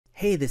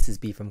Hey, this is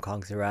B from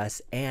Kongs R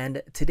Us,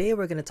 and today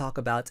we're going to talk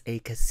about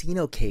a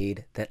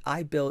CasinoCade that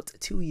I built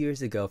 2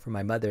 years ago for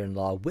my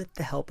mother-in-law with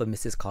the help of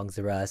Mrs.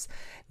 Kongs R Us.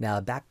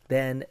 Now, back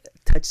then,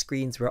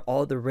 touchscreens were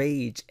all the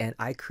rage, and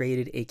I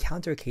created a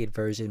countercade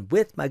version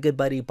with my good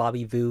buddy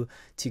Bobby Vu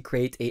to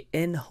create a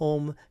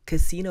in-home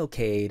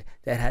CasinoCade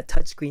that had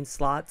touchscreen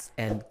slots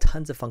and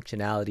tons of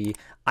functionality.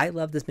 I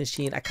love this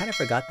machine. I kind of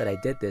forgot that I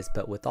did this,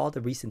 but with all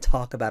the recent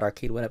talk about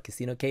Arcade1Up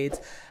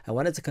CasinoCades, I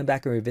wanted to come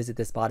back and revisit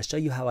this mod to show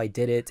you how I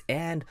did it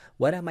and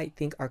what I might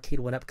think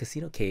Arcade1Up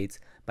CasinoCades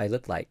might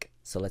look like.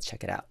 So let's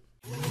check it out.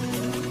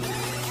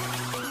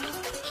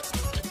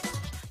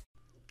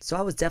 So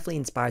I was definitely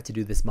inspired to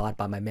do this mod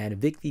by my man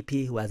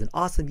VicVP, who has an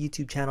awesome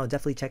YouTube channel.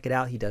 Definitely check it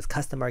out. He does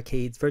custom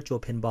arcades, virtual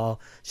pinball.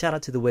 Shout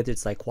out to the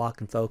wizards like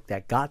Walk and Folk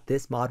that got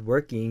this mod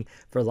working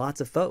for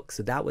lots of folks.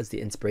 So that was the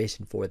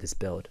inspiration for this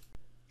build.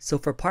 So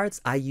for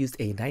parts, I used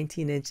a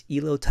 19-inch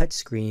Elo Touch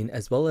Screen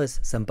as well as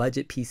some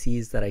budget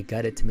PCs that I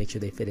gutted to make sure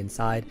they fit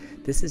inside.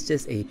 This is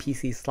just a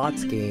PC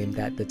slots game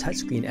that the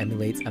touchscreen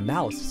emulates a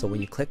mouse. So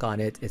when you click on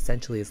it,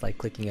 essentially it's like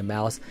clicking a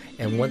mouse.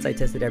 And once I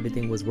tested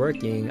everything was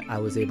working, I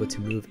was able to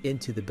move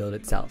into the build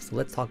itself. So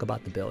let's talk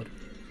about the build.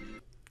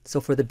 So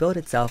for the build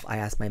itself, I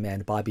asked my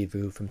man Bobby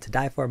Vu from To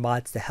Die For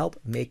Mods to help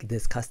make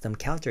this custom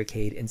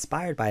countercade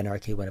inspired by an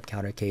Arcade1Up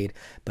countercade,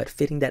 but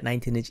fitting that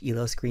 19-inch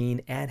Elo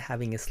screen and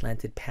having a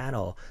slanted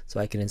panel so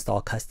I can install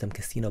custom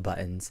casino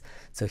buttons.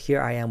 So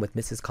here I am with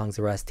Mrs. Kongs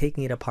R Us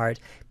taking it apart,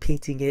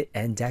 painting it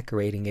and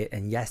decorating it.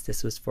 And yes,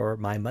 this was for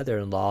my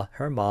mother-in-law,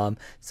 her mom.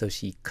 So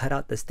she cut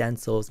out the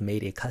stencils,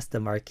 made a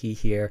custom marquee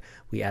here.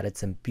 We added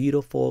some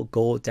beautiful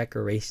gold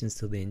decorations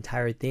to the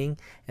entire thing.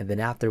 And then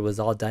after it was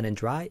all done and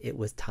dry, it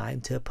was time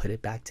to put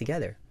it back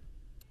together.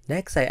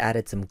 Next, I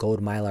added some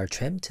gold mylar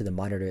trim to the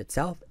monitor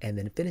itself and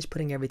then finished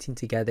putting everything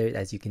together.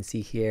 As you can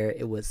see here,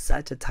 it was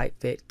such a tight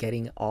fit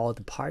getting all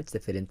the parts to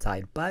fit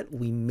inside, but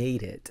we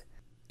made it.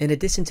 In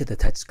addition to the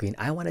touchscreen,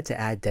 I wanted to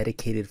add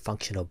dedicated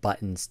functional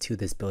buttons to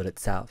this build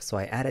itself. So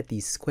I added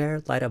these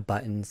square light up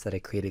buttons that I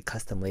created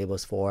custom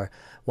labels for.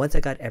 Once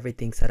I got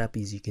everything set up,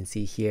 as you can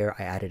see here,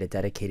 I added a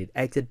dedicated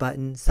exit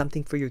button,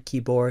 something for your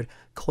keyboard,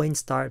 coin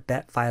start,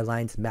 bet 5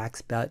 lines,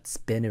 max bet,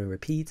 spin and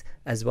repeat,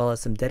 as well as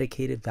some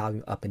dedicated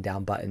volume up and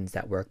down buttons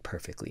that work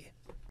perfectly.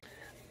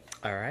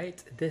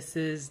 Alright, this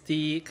is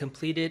the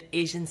completed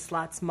Asian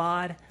slots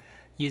mod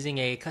using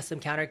a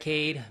custom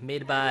countercade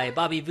made by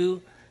Bobby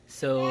Vu.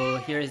 So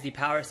here's the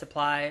power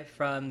supply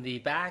from the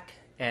back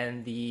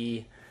and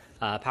the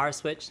power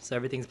switch. So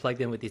everything's plugged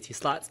in with these 2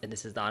 slots, and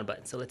this is the on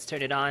button. So let's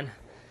turn it on and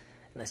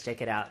let's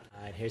check it out.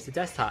 And here's the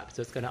desktop.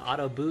 So it's going to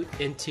auto boot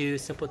into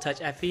Simple Touch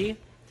FE.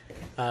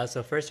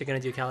 So first you're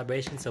going to do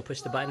calibration. So push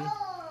the button.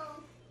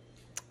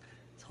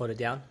 Let's hold it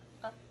down.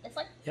 This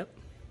one? Yep.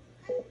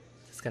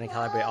 It's going to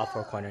calibrate all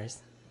 4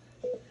 corners.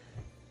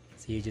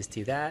 So you just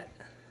do that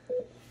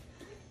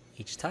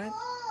each time.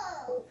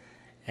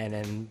 And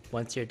then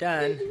once you're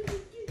done,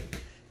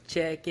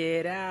 check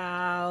it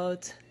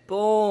out.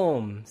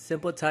 Boom!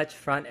 Simple touch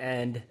front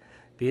end.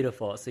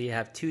 Beautiful. So you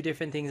have 2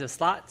 different things of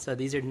slots. So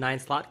these are 9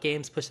 slot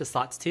games. Push the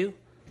slots 2.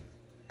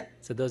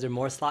 So those are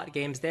more slot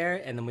games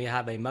there. And then we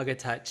have a Mugga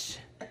Touch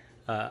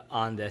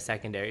on the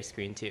secondary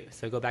screen too.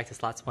 So go back to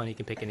slots 1. You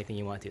can pick anything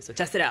you want to. So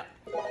test it out.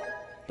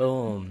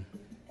 Boom.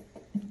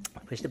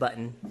 Push the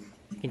button.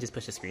 You can just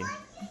push the screen.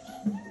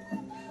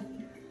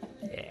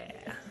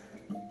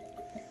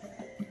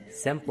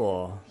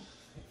 Simple.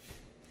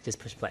 Just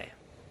push play.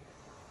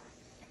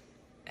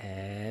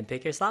 And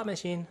pick your slot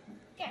machine.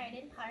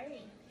 Garden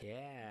party. Yeah.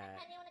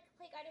 Honey, want to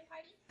play garden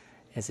party?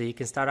 And so you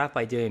can start off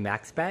by doing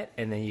max bet,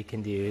 and then you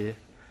can do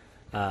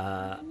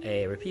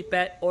a repeat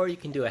bet, or you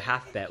can do a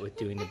half bet with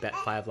doing the bet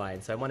 5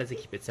 lines. So I wanted to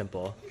keep it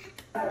simple.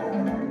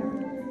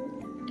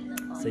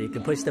 So you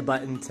can push the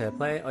button to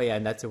play. Oh yeah,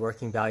 and that's a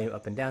working volume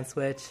up and down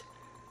switch.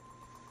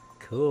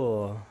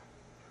 Cool.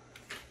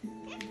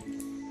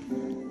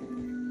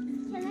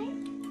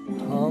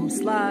 Home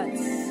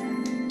slots.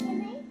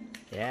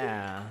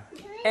 Yeah.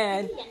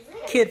 And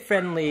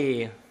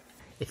kid-friendly.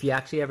 If you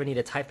actually ever need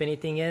to type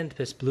anything in,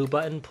 push blue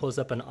button pulls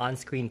up an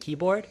on-screen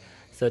keyboard.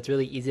 So it's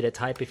really easy to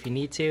type if you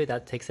need to.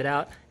 That takes it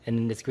out. And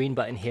then this green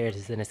button here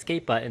is an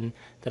escape button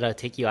that'll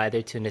take you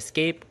either to an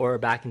escape or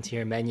back into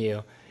your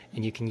menu.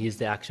 And you can use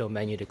the actual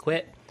menu to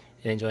quit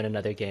and then join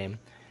another game.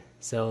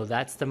 So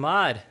that's the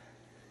mod.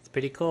 It's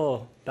pretty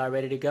cool. About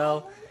ready to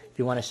go. If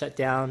you want to shut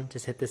down,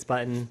 just hit this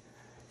button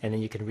and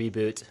then you can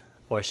reboot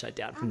or shut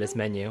down from this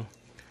menu.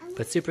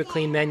 But super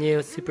clean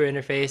menu, super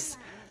interface.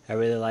 I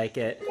really like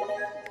it.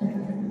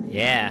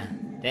 Yeah,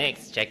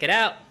 thanks. Check it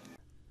out.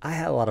 I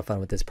had a lot of fun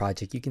with this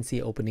project. You can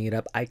see opening it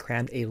up, I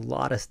crammed a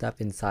lot of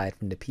stuff inside,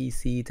 from the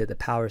PC to the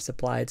power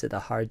supply to the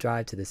hard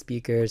drive to the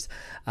speakers.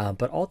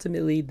 But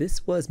ultimately,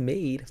 this was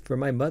made for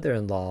my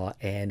mother-in-law.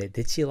 And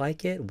did she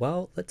like it?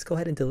 Well, let's go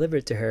ahead and deliver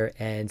it to her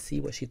and see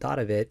what she thought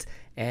of it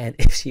and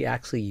if she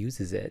actually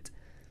uses it.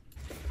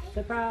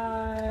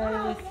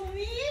 Surprise! Oh,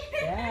 me?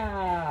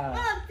 Yeah!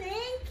 Oh,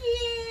 thank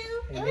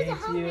you! It was a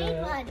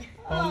homemade one.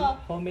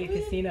 Homemade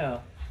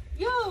casino.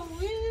 Yo,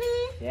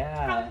 really?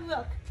 Yeah. How it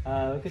look?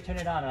 We could turn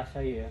it on. I'll show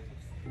you.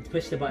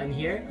 Push the button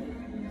here,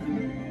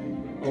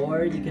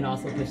 or you can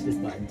also push this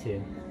button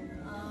too.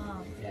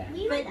 Yeah.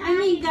 But I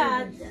mean,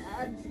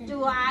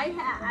 do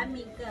I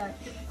mean, the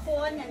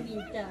coin, I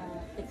mean,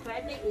 the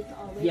credit is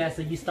always. Yeah,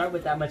 so you start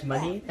with that much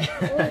money. Oh,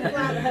 wow.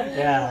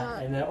 Yeah,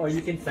 and then, or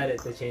you can set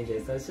it to change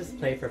it. So it's just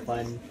play for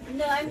fun.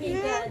 No, I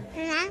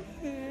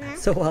mean,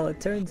 So while it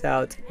turns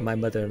out my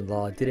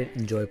mother-in-law didn't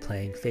enjoy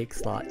playing fake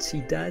slots,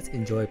 she does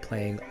enjoy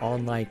playing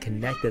online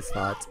connected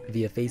slots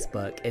via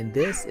Facebook, and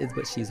this is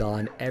what she's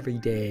on every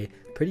day,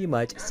 pretty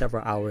much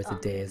several hours a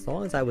day. As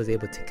long as I was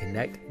able to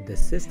connect the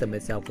system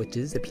itself, which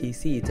is a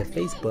PC, to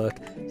Facebook,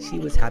 she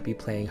was happy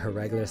playing her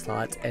regular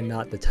slots and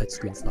not the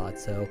touchscreen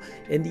slots. So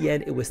in the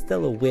end, it was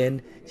still a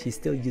win. She's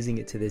still using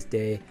it to this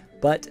day,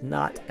 but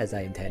not as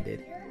I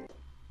intended.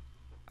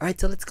 Alright,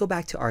 so let's go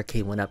back to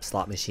Arcade1Up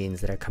slot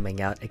machines that are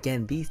coming out.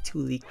 Again, these two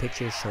leaked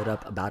pictures showed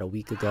up about a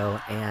week ago,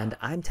 and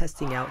I'm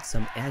testing out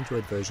some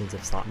Android versions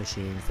of slot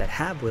machines that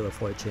have Wheel of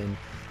Fortune.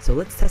 So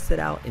let's test it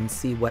out and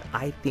see what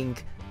I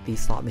think these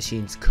slot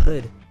machines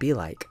could be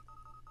like.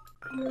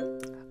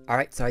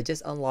 Alright, so I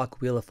just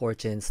unlocked Wheel of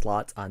Fortune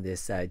slots on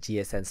this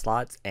GSN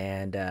slots,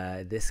 and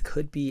this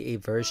could be a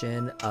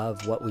version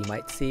of what we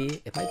might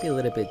see. It might be a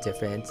little bit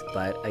different,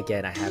 but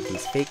again, I have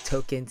these fake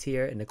tokens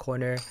here in the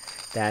corner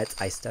that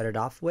I started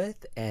off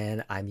with,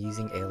 and I'm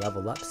using a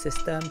level up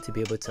system to be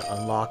able to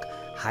unlock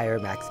higher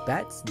max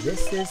bets.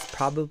 This is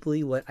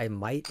probably what I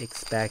might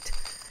expect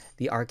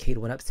the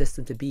Arcade1Up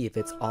system to be. If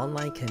it's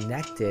online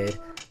connected,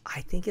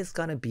 I think it's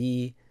gonna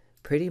be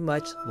pretty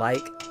much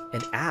like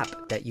an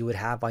app that you would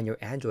have on your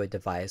Android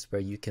device,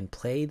 where you can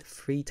play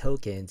free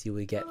tokens. You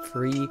would get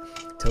free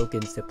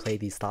tokens to play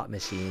these slot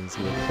machines.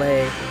 You would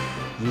play,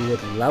 you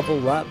would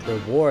level up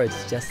rewards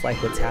just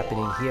like what's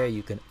happening here.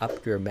 You can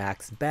up your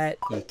max bet,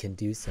 you can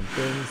do some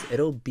things.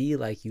 It'll be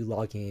like you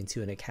logging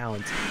into an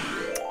account,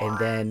 and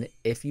then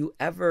if you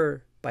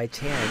ever by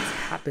chance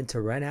happen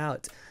to run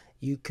out,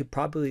 you could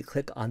probably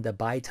click on the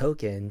buy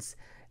tokens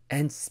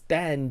and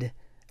spend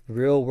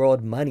real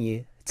world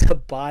money to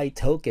buy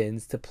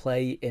tokens to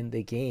play in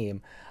the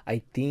game.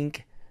 I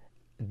think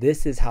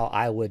this is how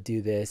I would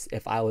do this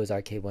if I was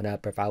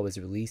Arcade1Up, or if I was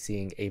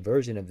releasing a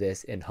version of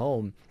this in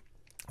home,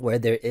 where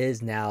there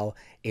is now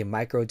a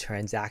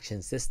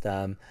microtransaction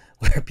system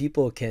where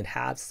people can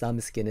have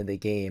some skin in the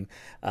game.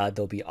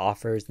 There'll be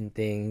offers and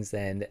things,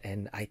 and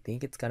I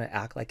think it's gonna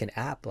act like an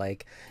app.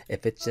 Like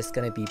if it's just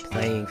gonna be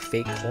playing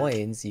fake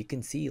coins, you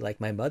can see like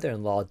my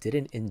mother-in-law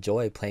didn't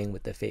enjoy playing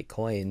with the fake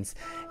coins,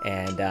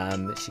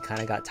 and she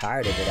kind of got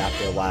tired of it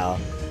after a while.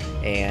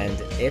 And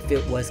if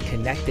it was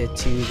connected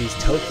to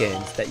these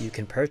tokens that you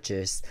can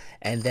purchase,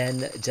 and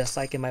then just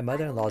like in my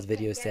mother-in-law's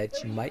video said,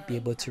 you might be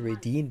able to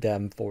redeem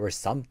them for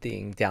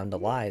something down the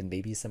line,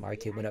 maybe some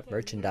Arcade1Up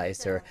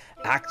merchandise, or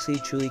actually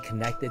truly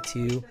connected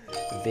to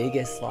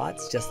Vegas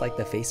slots, just like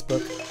the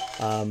Facebook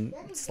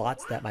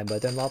slots that my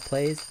mother-in-law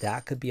plays.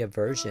 That could be a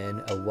version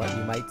of what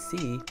you might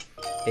see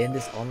in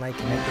this online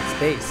connected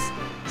space.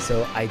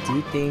 So I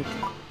do think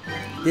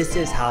this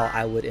is how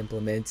I would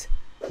implement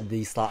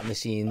the slot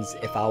machines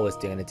if I was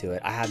going to do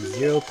it. I have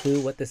zero clue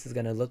what this is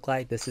going to look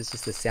like. This is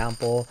just a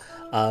sample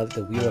of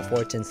the Wheel of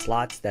Fortune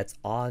slots that's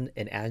on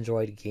an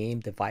Android game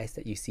device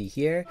that you see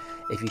here.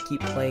 If you keep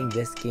playing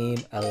this game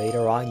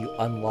later on, you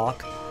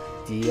unlock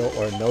Deal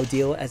or No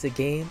Deal as a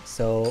game.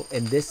 So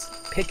in this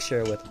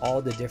picture with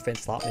all the different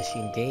slot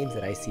machine games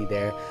that I see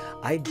there,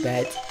 I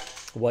bet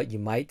what you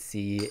might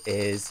see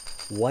is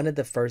one of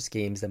the first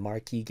games, the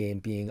marquee game,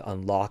 being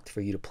unlocked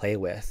for you to play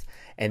with.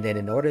 And then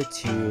in order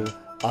to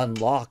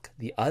unlock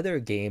the other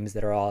games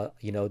that are all,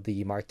 you know,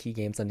 the marquee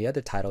games on the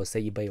other titles,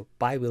 say you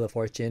buy Wheel of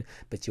Fortune,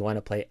 but you want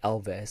to play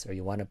Elvis, or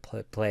you want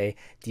to play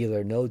Deal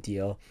or No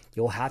Deal,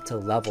 you'll have to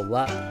level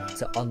up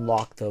to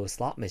unlock those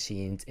slot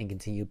machines and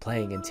continue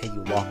playing until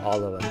you lock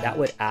all of them. That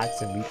would add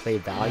some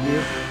replay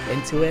value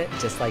into it,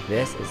 just like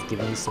this is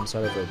giving you some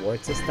sort of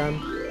reward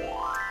system.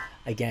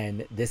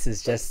 Again, this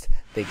is just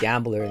the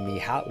gambler in me.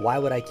 Why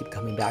would I keep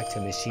coming back to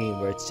a machine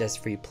where it's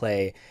just free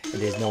play and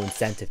there's no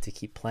incentive to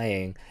keep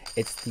playing?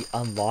 It's the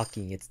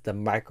unlocking, it's the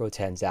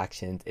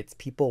microtransactions, it's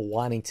people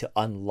wanting to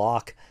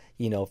unlock,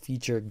 you know,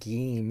 future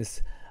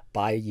games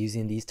by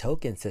using these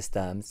token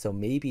systems. So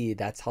maybe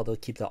that's how they'll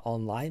keep the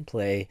online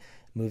play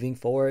moving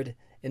forward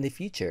in the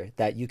future,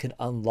 that you can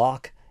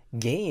unlock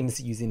games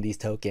using these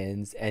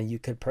tokens and you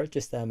could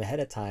purchase them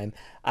ahead of time.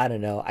 I don't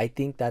know. I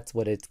think that's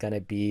what it's going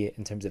to be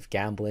in terms of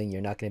gambling.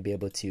 You're not going to be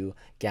able to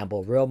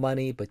gamble real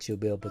money, but you'll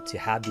be able to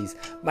have these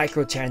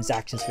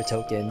microtransactions for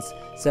tokens.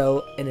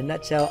 So in a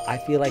nutshell, I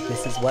feel like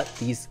this is what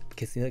these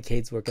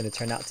CasinoCades were going to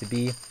turn out to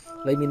be.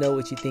 Let me know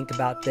what you think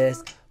about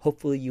this.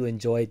 Hopefully you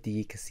enjoyed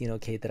the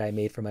CasinoCade that I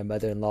made for my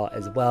mother-in-law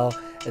as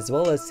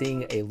well as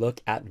seeing a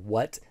look at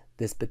what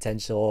this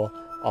potential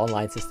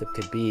online system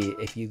could be.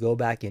 If you go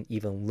back and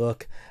even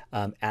look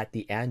at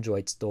the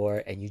Android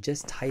store and you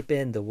just type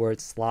in the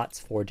word slots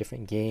for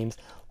different games,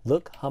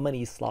 look how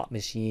many slot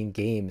machine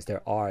games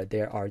there are.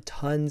 There are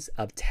tens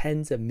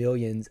of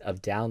millions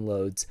of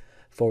downloads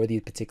for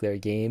these particular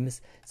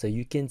games. So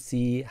you can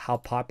see how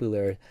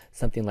popular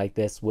something like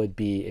this would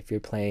be if you're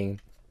playing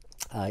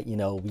you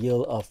know,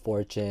 Wheel of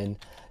Fortune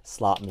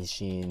slot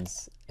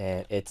machines.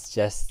 And it's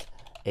just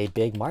a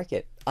big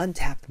market,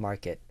 untapped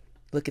market.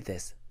 Look at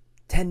this,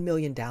 10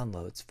 million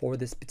downloads for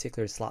this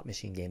particular slot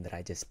machine game that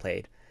I just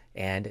played,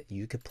 and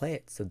you could play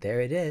it. So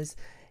there it is,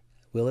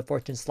 Wheel of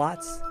Fortune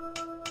slots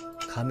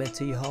come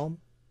into your home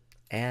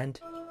and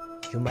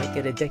you might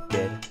get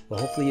addicted. Well,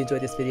 hopefully you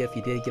enjoyed this video. If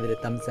you did, give it a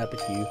thumbs up.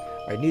 If you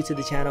are new to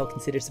the channel,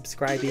 consider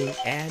subscribing,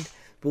 and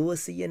we will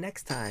see you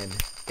next time.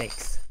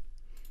 Thanks.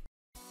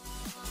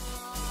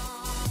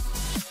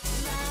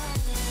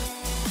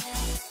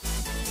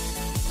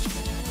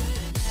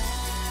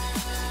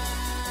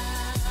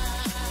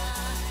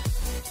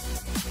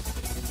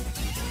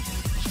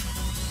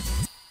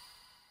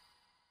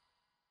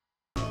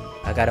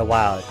 I got a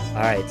wild.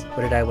 Alright,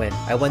 what did I win?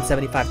 I won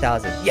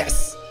 75,000.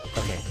 Yes!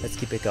 Okay, let's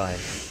keep it going.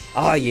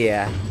 Oh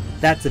yeah,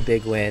 that's a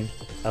big win.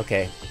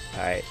 Okay,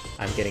 alright,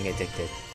 I'm getting addicted.